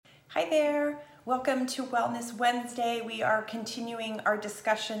Hi there, welcome to Wellness Wednesday. We are continuing our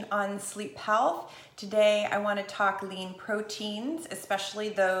discussion on sleep health. Today I want to talk lean proteins, especially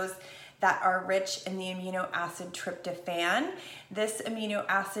those that are rich in the amino acid tryptophan. This amino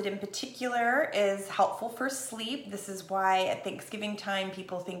acid in particular is helpful for sleep. This is why at Thanksgiving time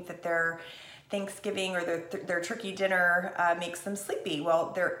people think that their Thanksgiving or their turkey dinner makes them sleepy.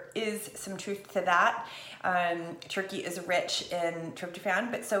 Well, there is some truth to that. Turkey is rich in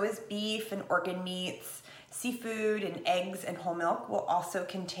tryptophan, but so is beef and organ meats. Seafood and eggs and whole milk will also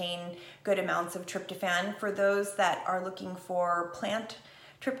contain good amounts of tryptophan. For those that are looking for plant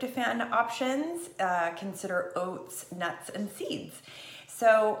tryptophan options, consider oats, nuts, and seeds.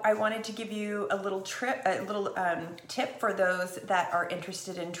 So I wanted to give you a little tip for those that are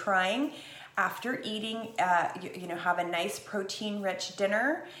interested in trying. After eating, have a nice protein-rich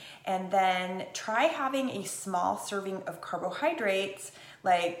dinner, and then try having a small serving of carbohydrates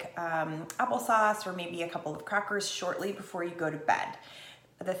like applesauce or maybe a couple of crackers shortly before you go to bed.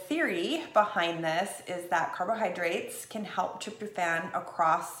 The theory behind this is that carbohydrates can help tryptophan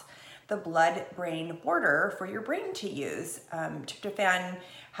across the blood-brain border for your brain to use. Tryptophan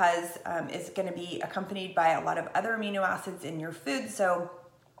is going to be accompanied by a lot of other amino acids in your food, so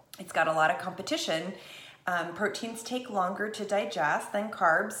it's got a lot of competition. Proteins take longer to digest than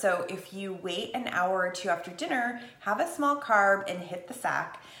carbs, so if you wait an hour or two after dinner, have a small carb and hit the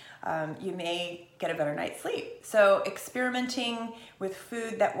sack, you may get a better night's sleep. So experimenting with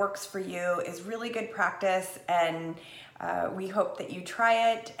food that works for you is really good practice, and we hope that you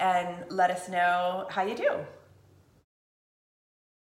try it and let us know how you do.